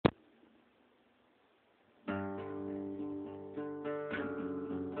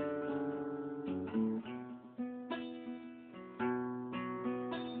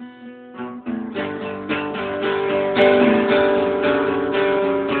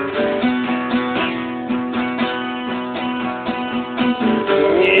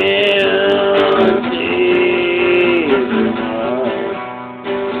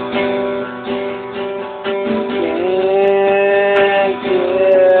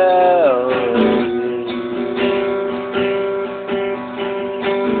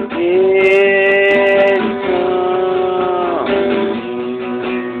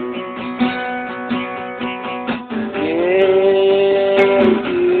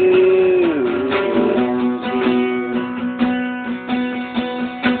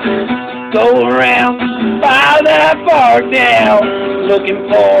Go around by that park now, looking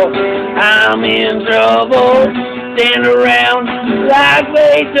for, I'm in trouble. Stand around like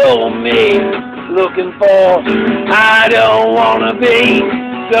they told me, looking for, I don't wanna be.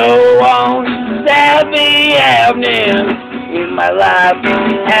 Go on, Saturday evening. In my life,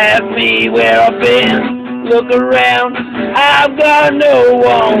 ask me where I've been. Look around, I've got no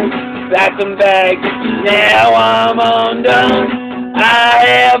one. Back and back, now I'm undone. I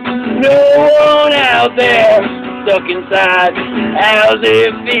have no one out there, stuck inside. How's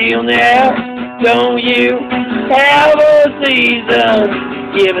it feel now? Don't you have a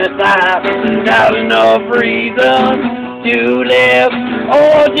season? Give it time, not enough reason to live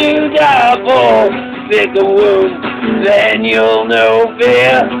or to die for. Pick a wound, then you'll know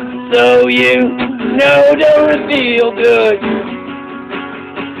fear, so you know don't feel good.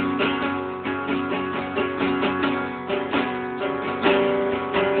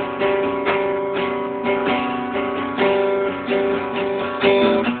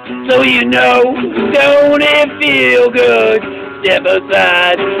 So you know, don't it feel good? Step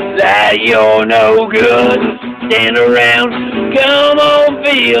aside, that you're no good. Stand around, come on,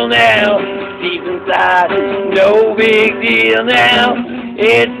 feel now. Deep inside, no big deal now.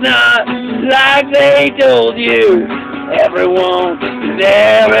 It's not like they told you. Everyone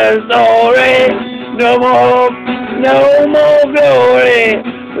there is sorry. No more hope, no more glory.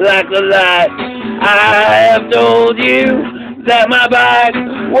 Like the light I have told you, that my back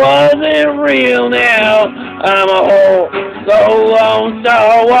wasn't real now. I'm a whole, so on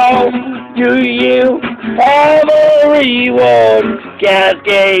Star Wars. Do you have a reward?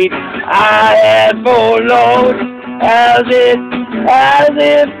 Cascade I had for Lord. How's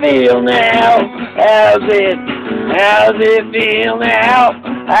it feel now? How's it feel now?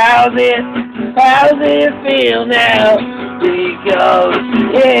 How's it feel now? Because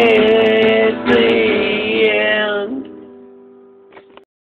it's the